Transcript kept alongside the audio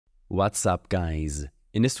What's up guys?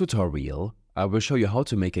 In this tutorial, I will show you how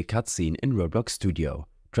to make a cutscene in Roblox Studio,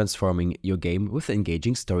 transforming your game with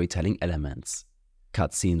engaging storytelling elements.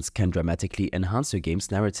 Cutscenes can dramatically enhance your game's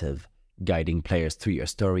narrative, guiding players through your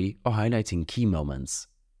story or highlighting key moments.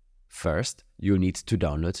 First, you'll need to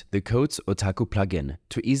download the Codes Otaku plugin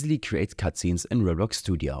to easily create cutscenes in Roblox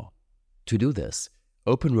Studio. To do this,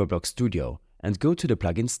 open Roblox Studio and go to the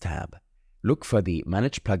Plugins tab. Look for the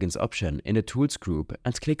Manage Plugins option in the Tools group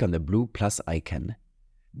and click on the blue plus icon.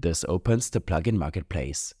 This opens the plugin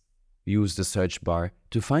marketplace. Use the search bar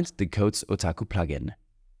to find the Codes Otaku plugin.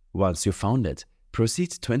 Once you found it, proceed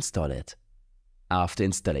to install it. After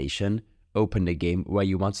installation, open the game where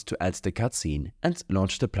you want to add the cutscene and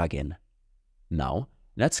launch the plugin. Now,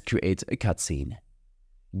 let's create a cutscene.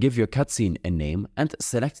 Give your cutscene a name and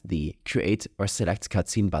select the Create or Select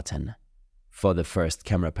Cutscene button. For the first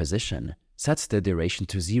camera position, set the duration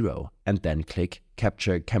to 0 and then click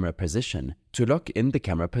Capture Camera Position to lock in the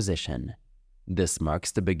camera position. This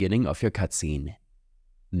marks the beginning of your cutscene.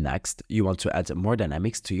 Next, you want to add more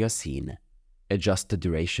dynamics to your scene. Adjust the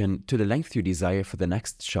duration to the length you desire for the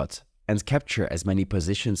next shot and capture as many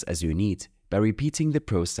positions as you need by repeating the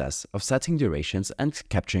process of setting durations and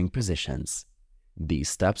capturing positions. These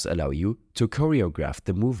steps allow you to choreograph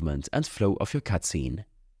the movement and flow of your cutscene.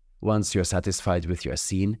 Once you're satisfied with your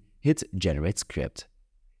scene, hit Generate Script.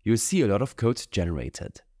 You'll see a lot of code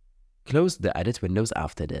generated. Close the edit windows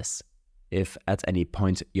after this. If at any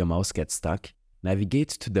point your mouse gets stuck, navigate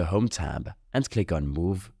to the Home tab and click on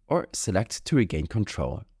Move or Select to regain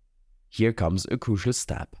control. Here comes a crucial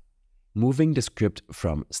step: moving the script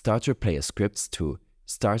from Starter Player Scripts to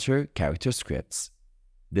Starter Character Scripts.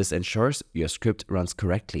 This ensures your script runs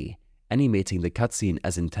correctly, animating the cutscene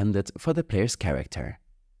as intended for the player's character.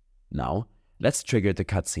 Now, let's trigger the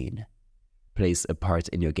cutscene. Place a part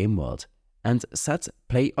in your game world and set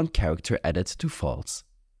Play on Character Edit to false.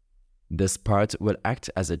 This part will act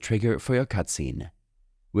as a trigger for your cutscene.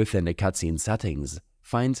 Within the cutscene settings,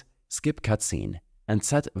 find Skip Cutscene and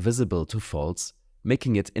set Visible to false,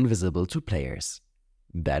 making it invisible to players.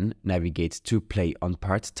 Then navigate to Play on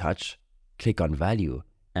Part Touch, click on Value,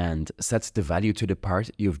 and set the value to the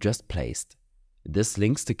part you've just placed. This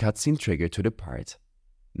links the cutscene trigger to the part.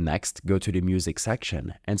 Next, go to the Music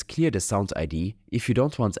section and clear the sound ID if you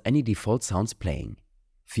don't want any default sounds playing.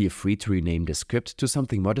 Feel free to rename the script to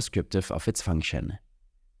something more descriptive of its function.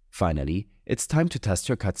 Finally, it's time to test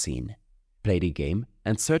your cutscene. Play the game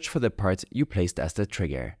and search for the part you placed as the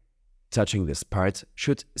trigger. Touching this part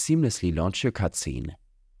should seamlessly launch your cutscene.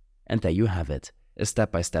 And there you have it, a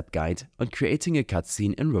step-by-step guide on creating a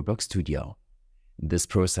cutscene in Roblox Studio. This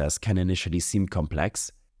process can initially seem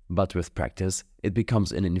complex, but with practice, it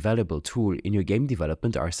becomes an invaluable tool in your game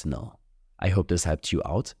development arsenal. I hope this helped you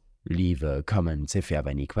out. Leave a comment if you have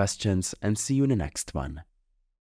any questions and see you in the next one.